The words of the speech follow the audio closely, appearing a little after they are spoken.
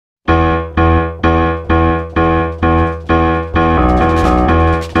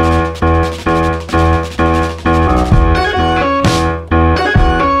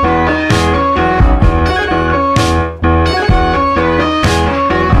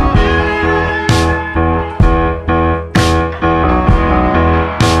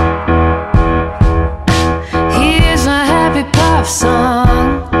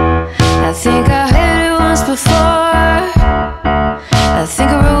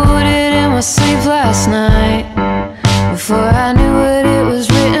my sleep last night, before I knew what it was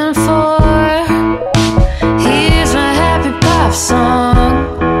written for. Here's my happy pop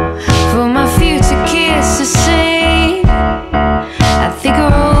song for my future kids to sing. I think I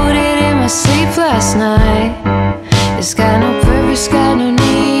wrote it in my sleep last night. It's got no purpose, got no need.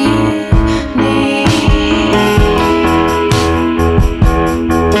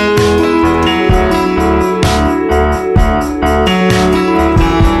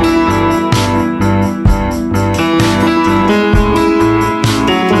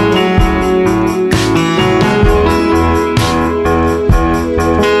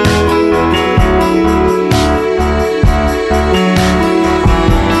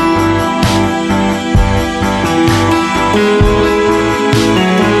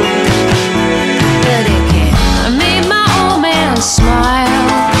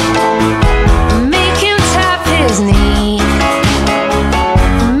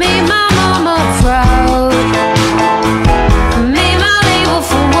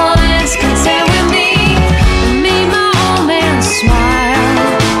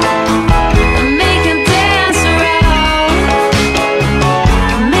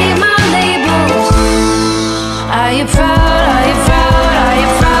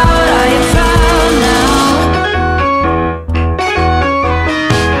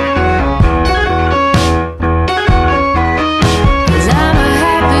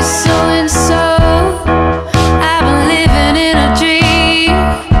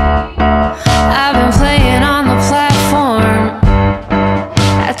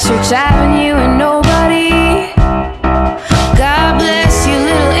 Avenue and nobody. God bless you,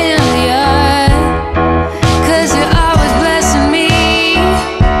 little India, 'cause you're always blessing me,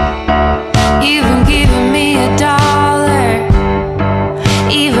 even giving me $1,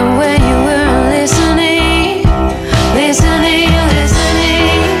 even when you weren't listening, listening,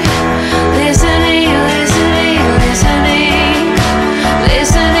 listening, listening, listening, listening, listening,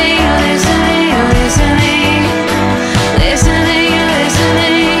 listening, listening, listening,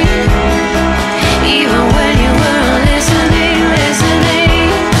 listening. Even when you weren't listening, listening,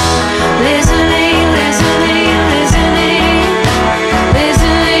 listening, listening, listening,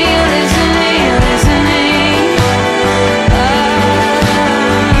 listening, listening, listening.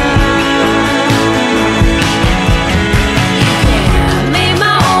 I made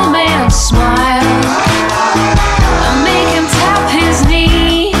my old man smile. I make him tap his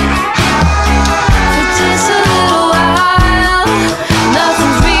knee for just a little while.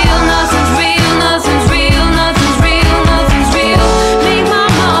 Nothing's real, nothing's real, nothing's real, nothing's real, nothing's real. Make my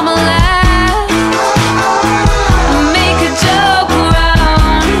mama laugh, make a joke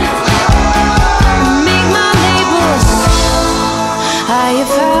around, make my neighbors. Are you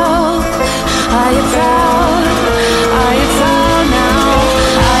proud? Are you proud? Are you proud now?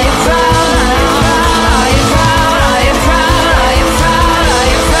 Are you proud now? Are you proud? Are you proud? Are you proud? Are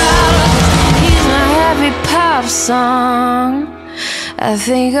you proud? Here's my happy pop song. I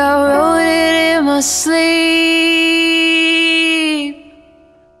think I wrote it in my sleep.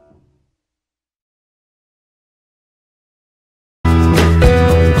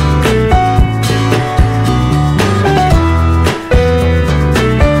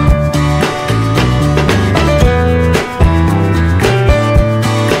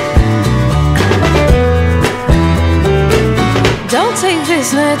 Don't take this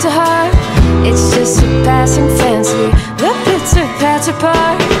night to heart. It's just a passing fancy. The bitter pats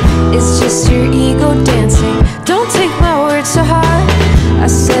apart. It's just your ego dancing. Don't take my words to heart. I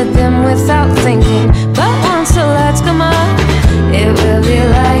said them without thinking, but once the lights come on, it will be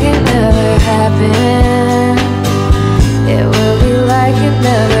like it never happened. It will be like it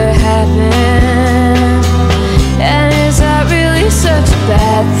never happened. And is that really such a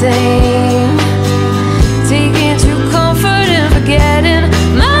bad thing? Taking to comfort in forgetting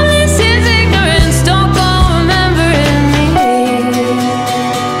my bliss's ignorance. Don't go remembering me.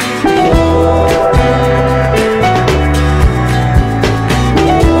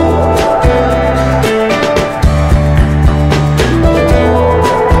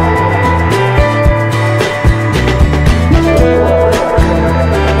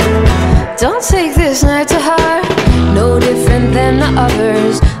 Don't take this night to heart. No different than the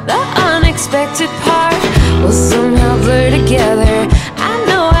others. The unexpected part will somehow blur together. I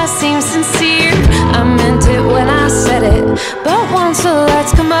know I seem sincere, I meant it when I said it, but once the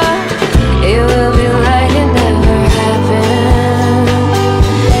lights come up, it will be like it never happened.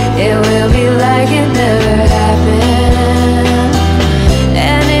 It will be like it never happened.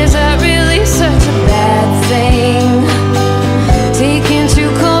 And is that really such a bad thing? Taking to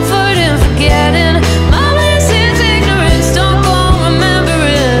comfort in forgetting my bliss's ignorance. Don't go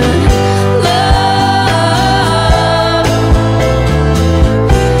remembering.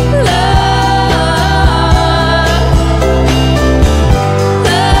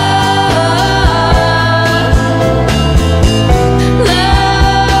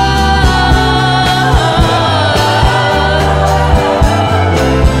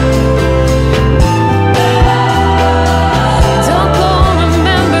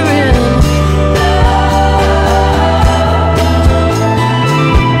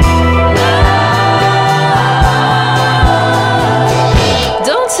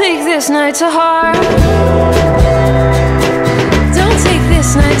 night to heart. Don't take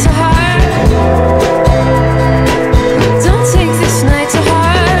this night to heart. Don't take this night to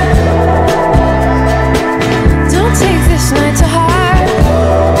heart. Don't take this night to heart.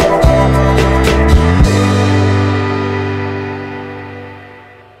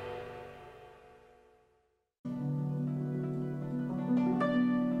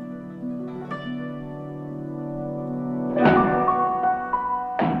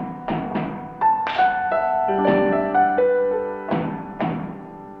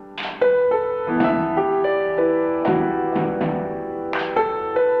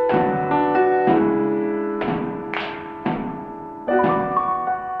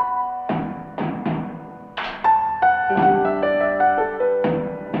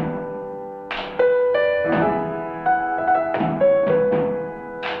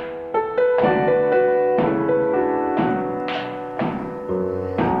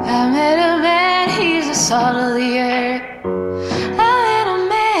 Salt of the earth. I met a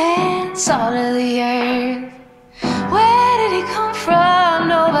man, salt of the earth. Where did he come from?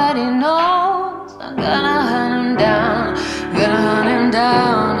 Nobody knows. I'm gonna hunt him down, gonna hunt him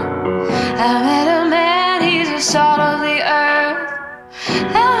down. I met a man, he's the salt of the earth.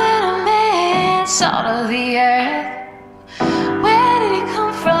 I met a man, salt of the earth. Where did he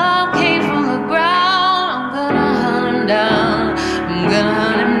come from? Came from the ground. I'm gonna hunt him down, I'm gonna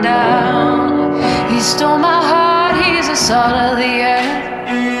hunt him down. He stole my heart, he's the salt of the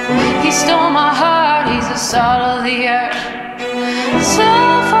earth. He stole my heart, he's the salt of the earth. So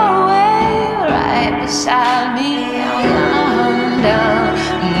far away, right beside me. I'm gonna hunt him down,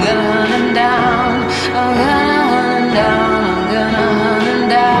 I'm gonna hunt him down. I'm gonna hunt him down, I'm gonna hunt him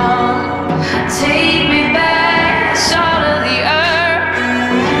down. Take me back, salt of the earth.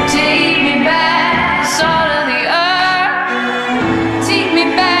 Take me back, salt of the earth. Take me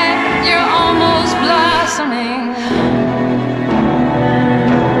back, you're almost blossoming.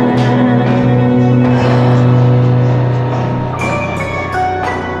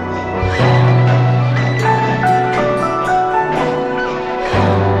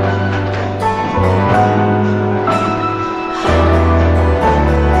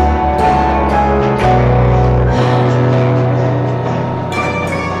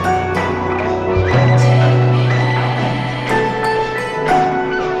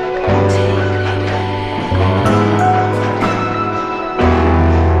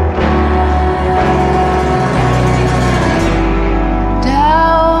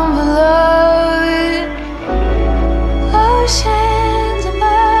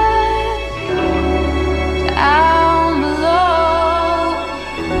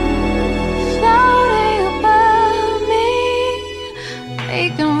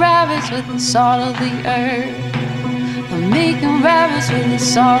 With the salt of the earth, I'm making rabbits with the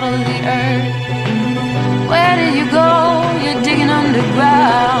salt of the earth. Where did you go? You're digging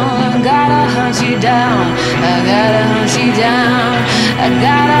underground. I gotta hunt you down, I gotta hunt you down. I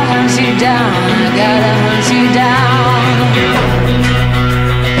gotta hunt you down, I gotta hunt you down.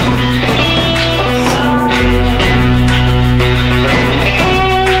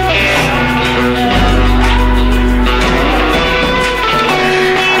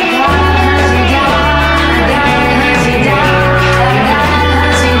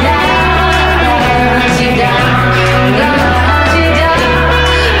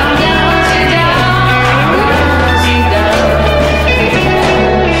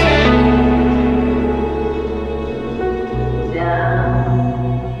 Yeah.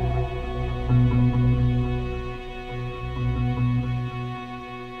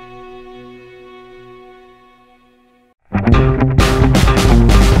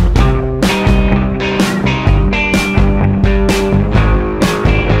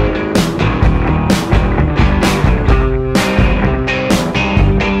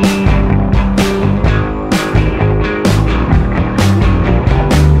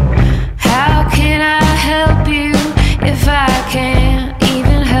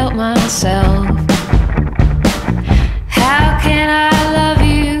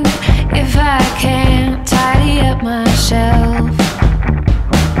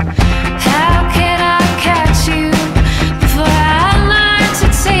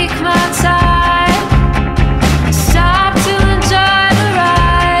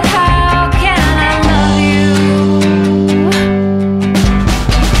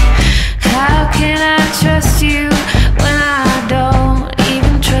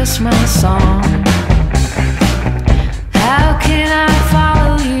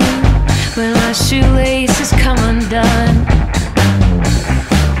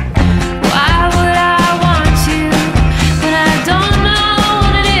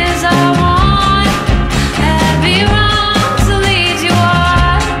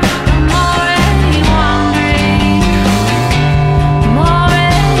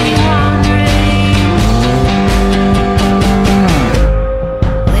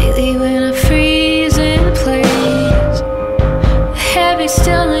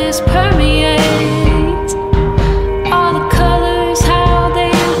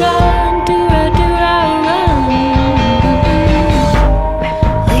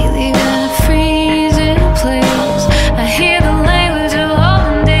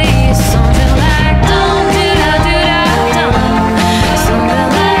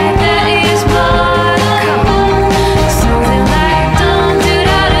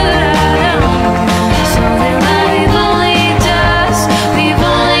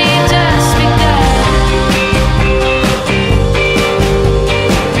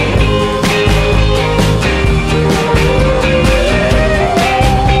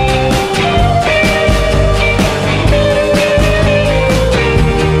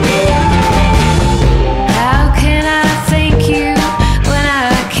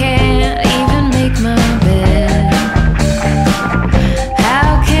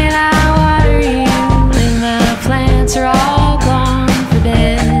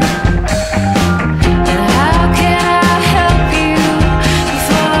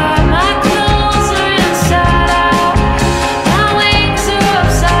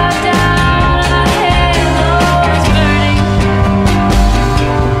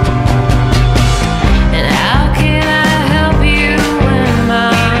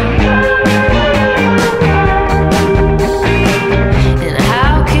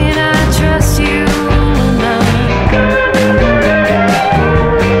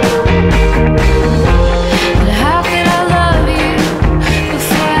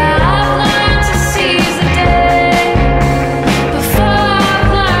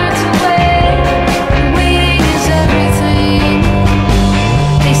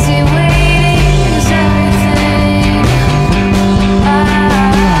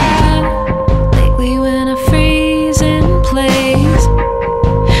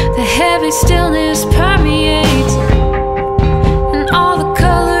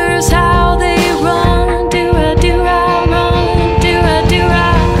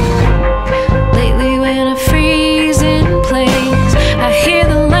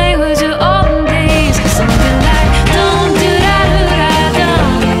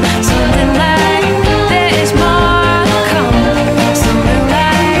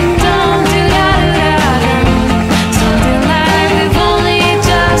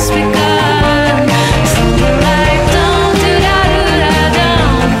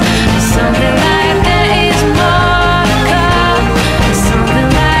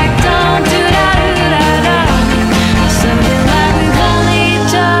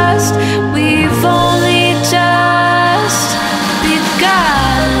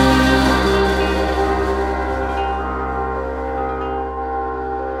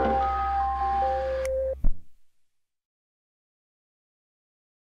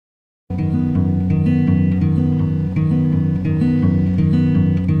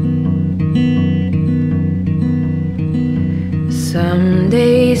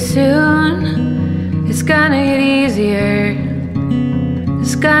 Someday soon, it's gonna get easier.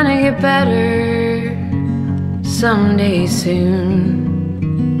 It's gonna get better. Someday soon.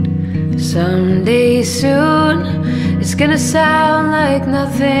 Someday soon, it's gonna sound like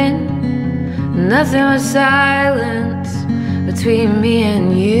nothing. Nothing but silence between me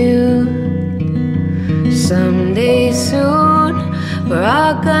and you. Someday soon, we're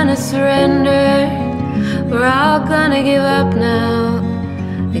all gonna surrender. We're all gonna give up now,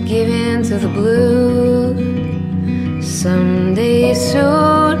 give in to the blue. Someday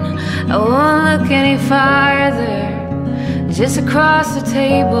soon, I won't look any farther. Just across the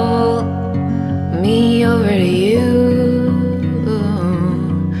table, me over to you.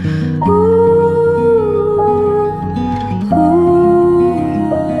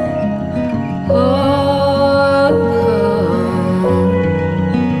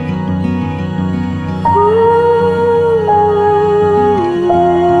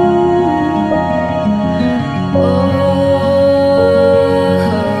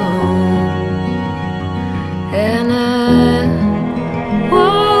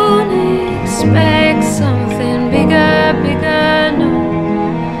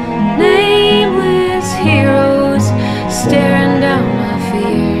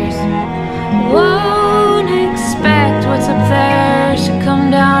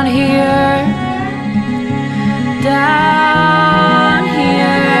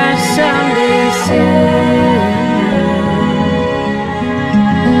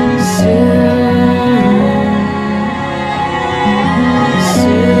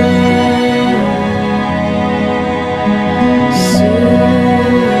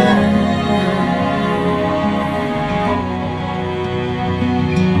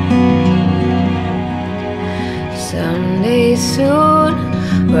 Someday soon,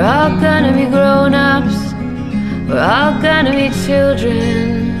 we're all gonna be grown-ups. We're all gonna be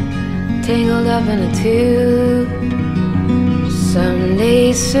children, tangled up in a tube.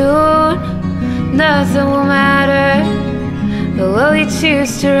 Someday soon, nothing will matter but what we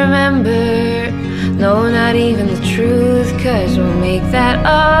choose to remember. No, not even the truth, 'cause we'll make that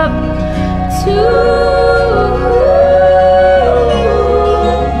up too.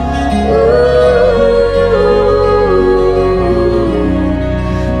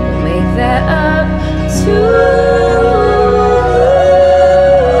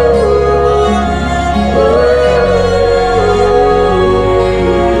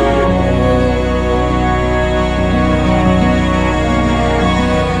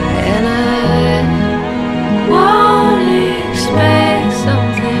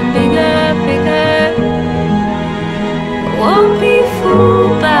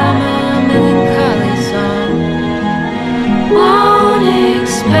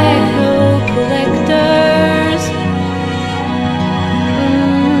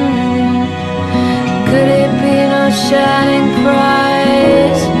 Shining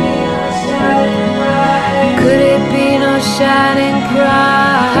prize. Could it be no shining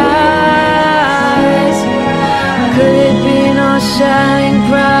prize? Could it be no shining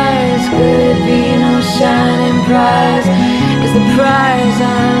prize? Could it be no shining prize? Is the prize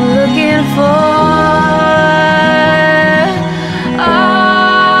I'm looking for?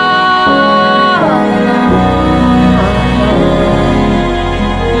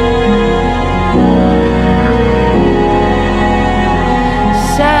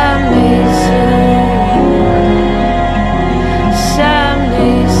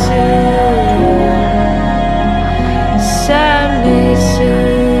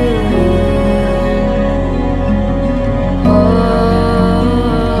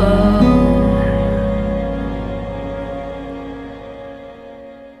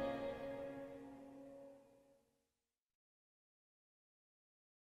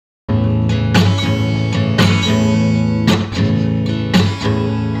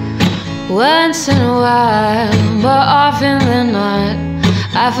 Once in a while, more often than not,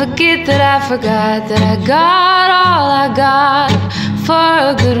 I forget that I forgot that I got all I got for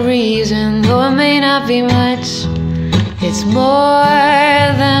a good reason. Though it may not be much, it's more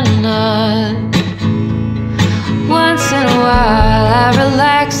than enough. Once in a while, I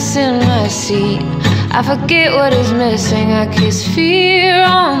relax in my seat. I forget what is missing. I kiss fear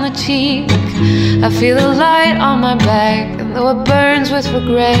on the cheek. I feel the light on my back, and though it burns with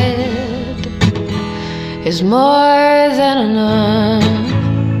regret, it's more than enough.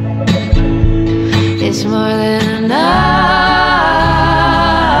 It's more than enough.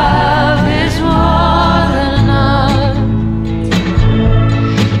 It's more than enough.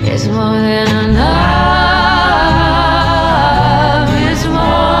 It's more than enough. It's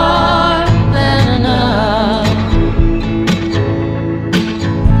more than enough.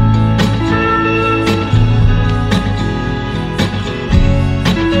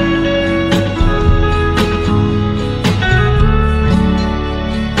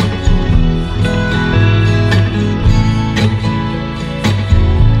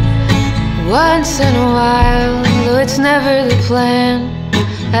 Once in a while, though it's never the plan,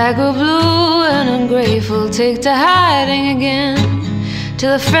 I go blue and ungrateful, take to hiding again,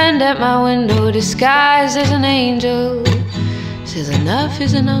 till a friend at my window, disguised as an angel, says enough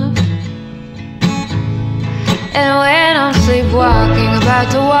is enough. And when I'm sleepwalking,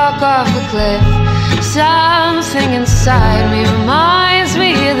 about to walk off a cliff, something inside me reminds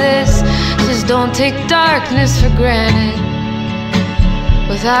me of this. Says don't take darkness for granted,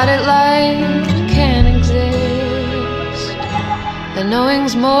 without it light can't exist. And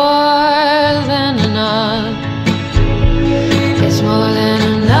knowing's more than enough. It's more than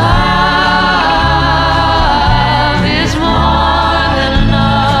enough. It's more than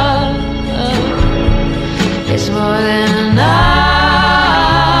enough. It's more than enough.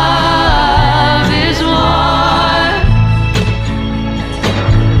 It's more.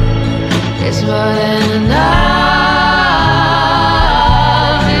 It's more than enough.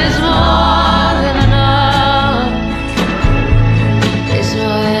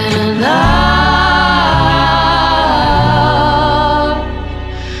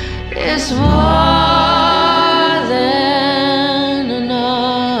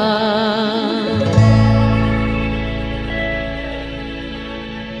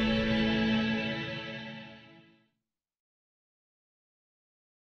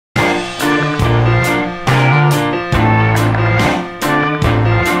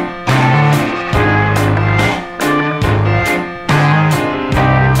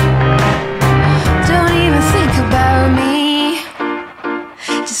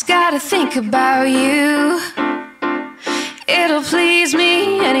 About you, it'll please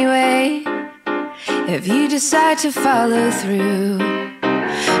me anyway, if you decide to follow through.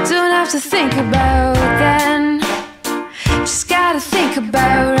 Don't have to think about then, just gotta think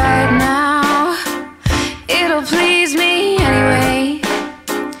about right now. It'll please me anyway,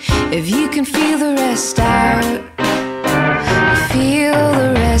 if you can feel the rest out. Feel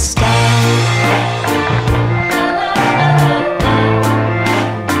the rest out.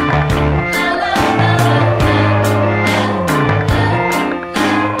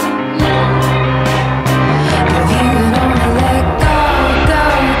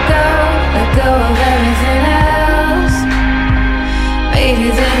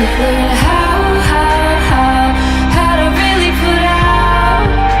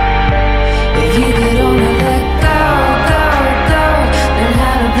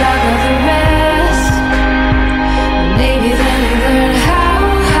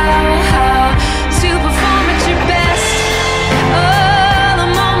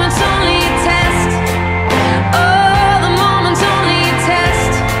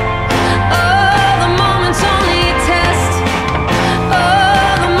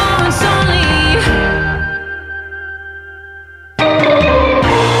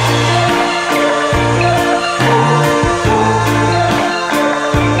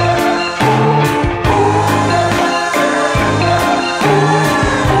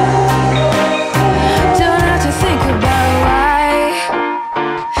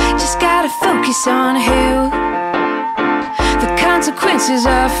 On who the consequences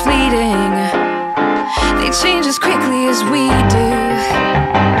are fleeting, they change as quickly as we do.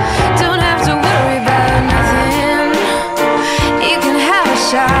 Don't have to worry about nothing, you can have a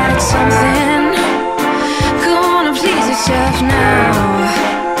shot at something. Go on and please yourself now,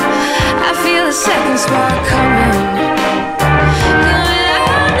 I feel a second spark coming.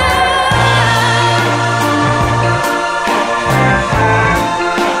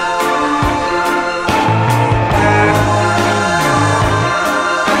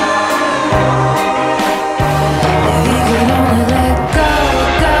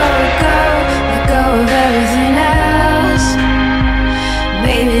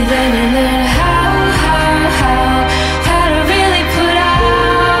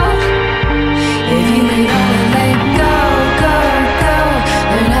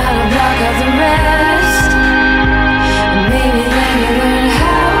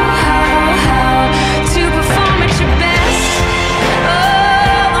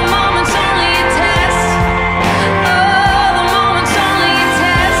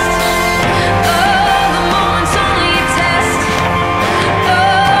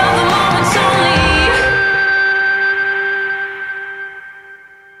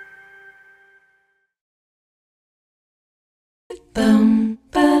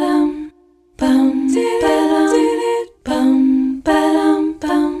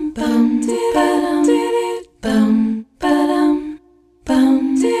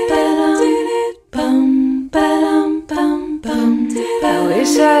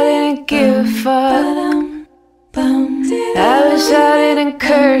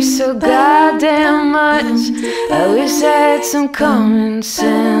 care so goddamn much. I wish I had some common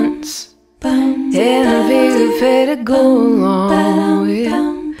sense and a bigger pay to go along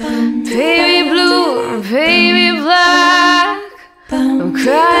with. Baby blue and baby black, I'm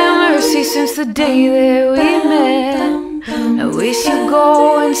crying mercy since the day that we met. I wish you'd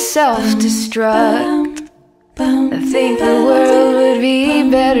go and self-destruct. I think the world would be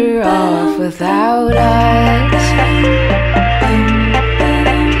better off without us.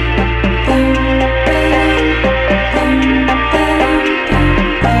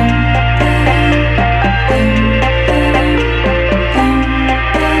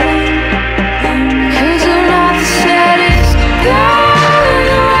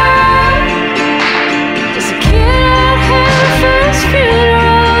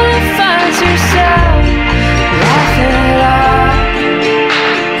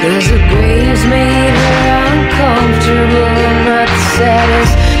 Cause the graves made her uncomfortable. I'm not the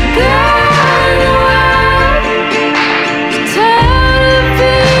saddest girl in the world. She's tired of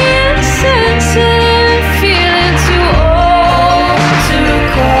being sensitive and feeling too old to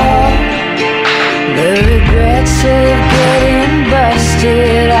recall the regrets of getting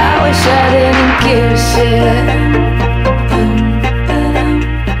busted. I wish I didn't give a shit.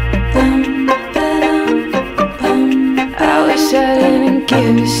 I didn't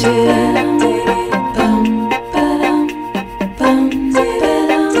give a shit.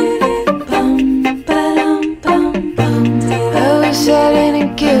 I wish I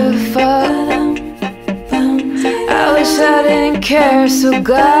didn't give a fuck. I wish I didn't care so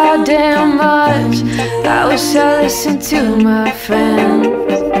goddamn much. I wish I listened to my friends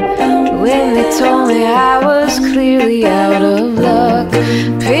when they told me I was clearly out of luck.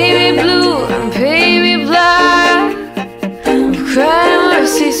 Baby blue and baby black, crying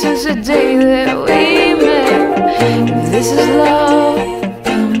mercy since the day that we met. If this is love,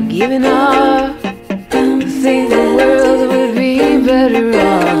 I'm giving up. I think the world would be better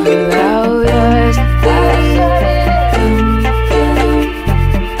off without us.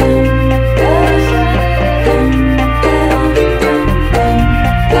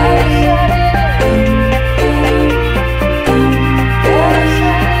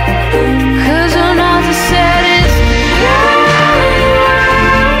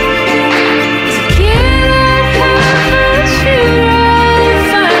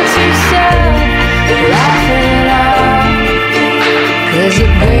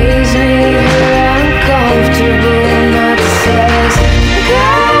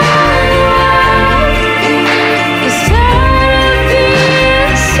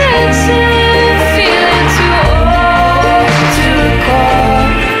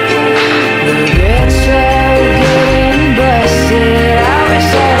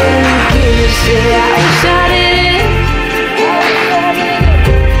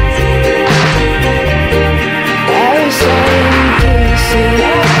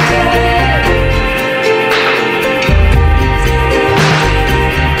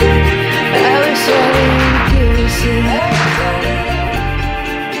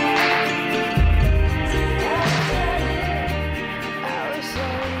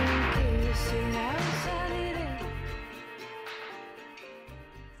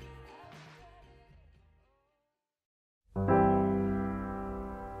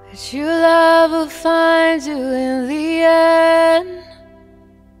 But your love will find you in the end.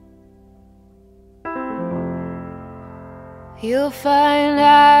 You'll find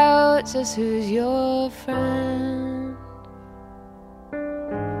out just who's your friend.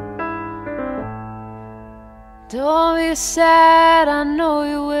 Don't be sad, I know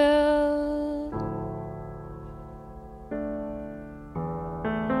you will.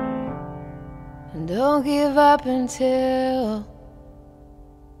 And don't give up until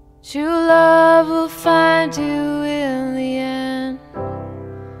true love will find you in the end.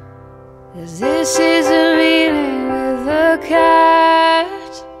 'Cause this is a meeting with a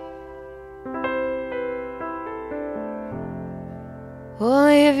catch.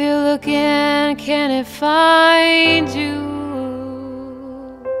 Only if you're looking can it find you.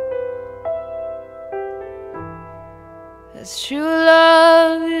 As true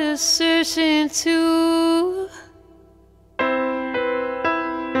love is searching too,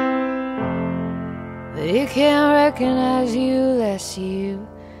 but it can't recognize you unless you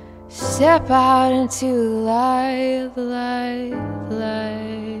step out into the light, the light, the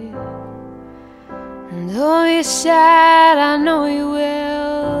light. And don't be sad, I know you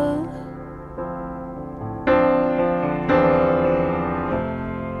will.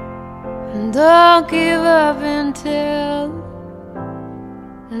 And don't give up until,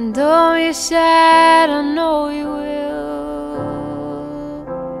 and don't be sad, I know you will.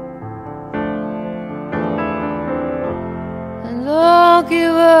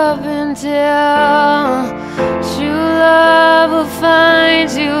 until true love will find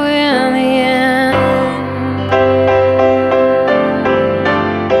you in the end.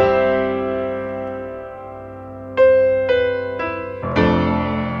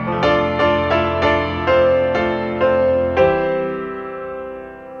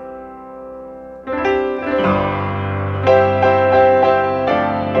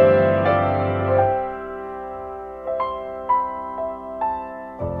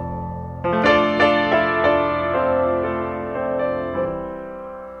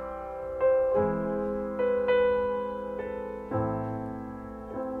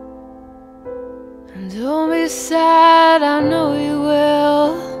 Don't be sad, I know you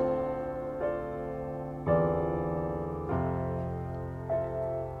will.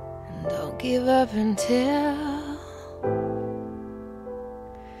 And don't give up until.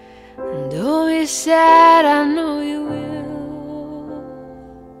 And don't be sad, I know you will.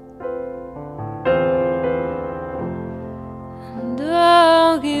 And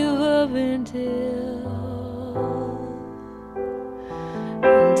don't give up until.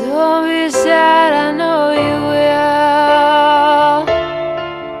 And don't be sad, I know you will.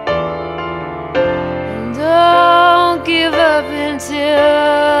 And don't give up until.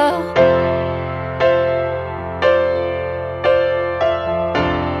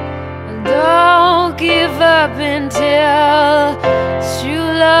 And don't give up until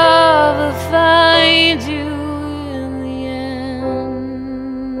true love will find you in the end.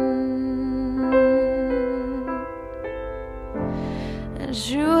 And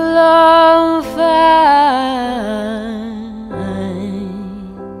true love will find you.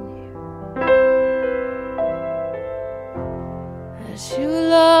 And true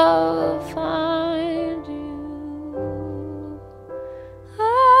love will find you.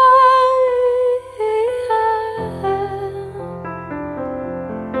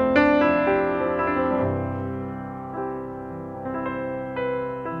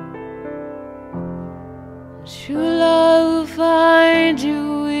 True love will find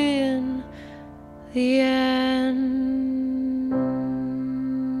you in the end.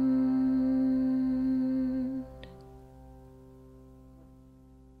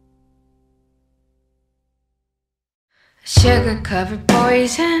 Sugar-covered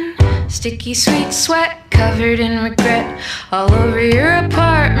poison, sticky sweet sweat covered in regret all over your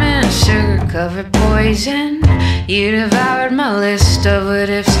apartment. Sugar-covered poison, you devoured my list of what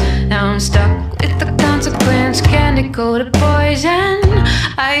ifs. Now I'm stuck with the consequence. Candy-coated poison,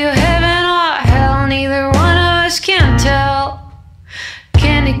 are you heaven or hell? Neither one of us can tell.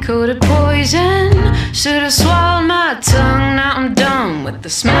 Candy-coated poison, should've swallowed my tongue. Now I'm done with the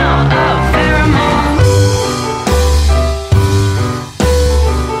smell of pheromones.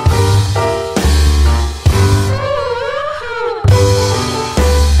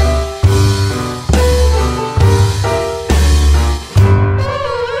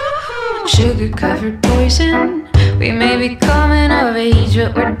 Sugar-covered poison, we may be coming of age,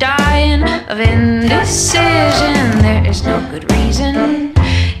 but we're dying of indecision. There is no good reason.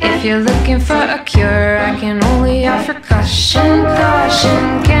 If you're looking for a cure, I can only offer caution,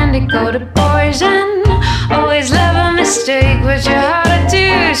 caution. Candy-coated poison, always love a mistake, but you're hard to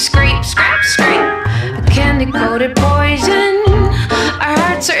do. Scrape, scrap, scrape. Candy-coated poison, our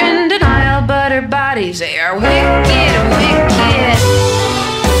hearts are in denial, but our bodies, they are wicked, wicked.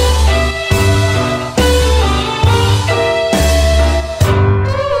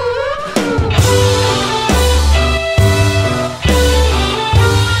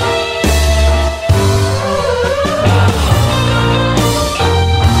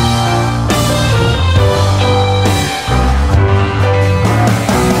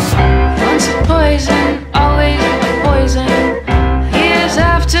 Always poison. Years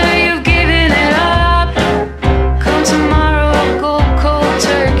after you've given it up, come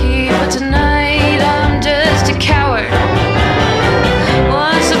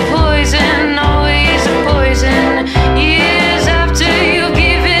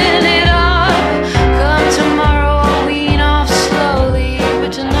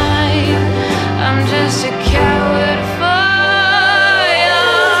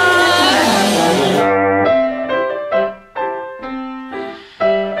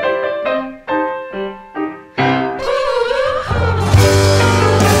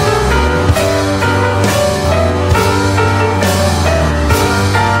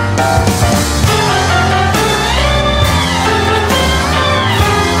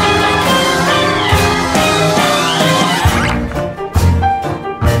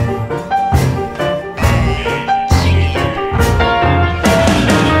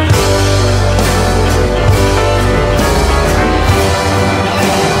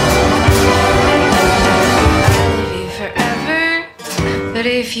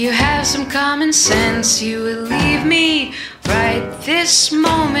And since you would leave me right this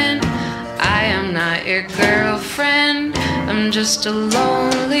moment, I am not your girlfriend. I'm just a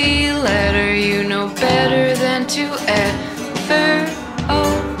lonely letter you know better than to ever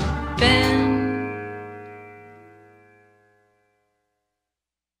open.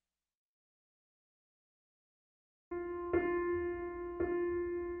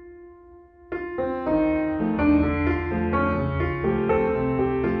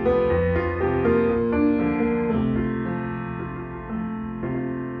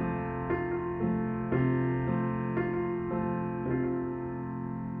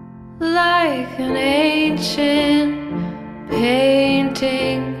 Like an ancient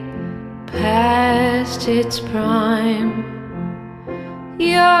painting past its prime,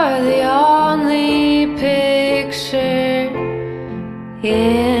 you're the only picture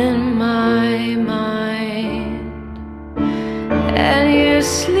in my mind, and you're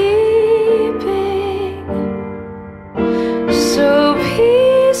sleeping so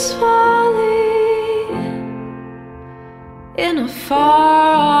peacefully in a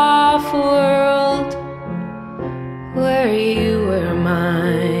far-off world where you were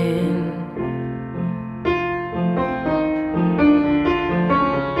mine.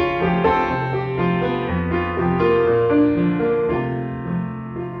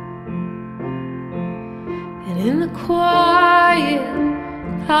 And in the quiet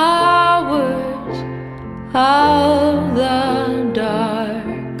hours of the dark,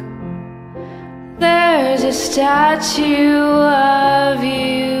 there's a statue of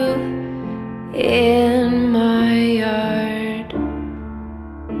you in my yard,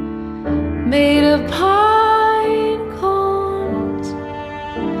 made of pine cones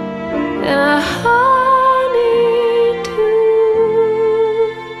and a honeydew.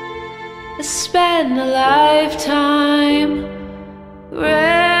 I spent a lifetime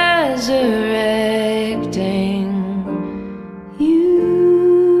resurrecting you.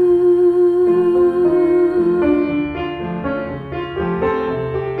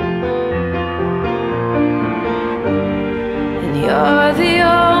 You're the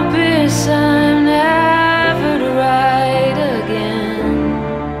opus I'm never to write again,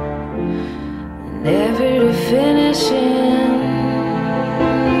 never to finish in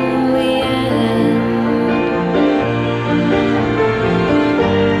the end.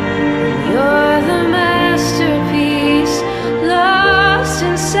 You're the masterpiece lost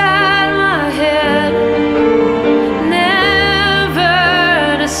inside my head, never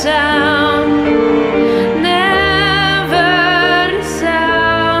to sound,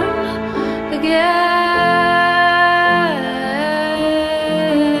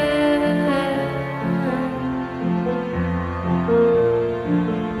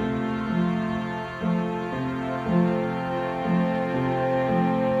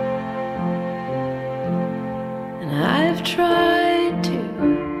 I've tried to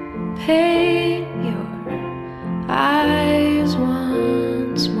paint your eyes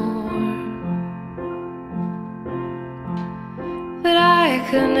once more, but I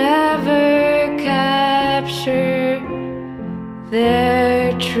could never capture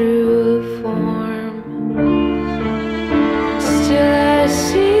their true form. Still I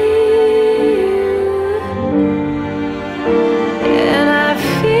see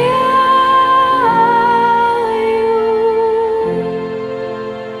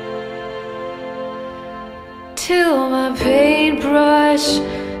till my paintbrush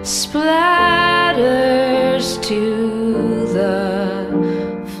splatters to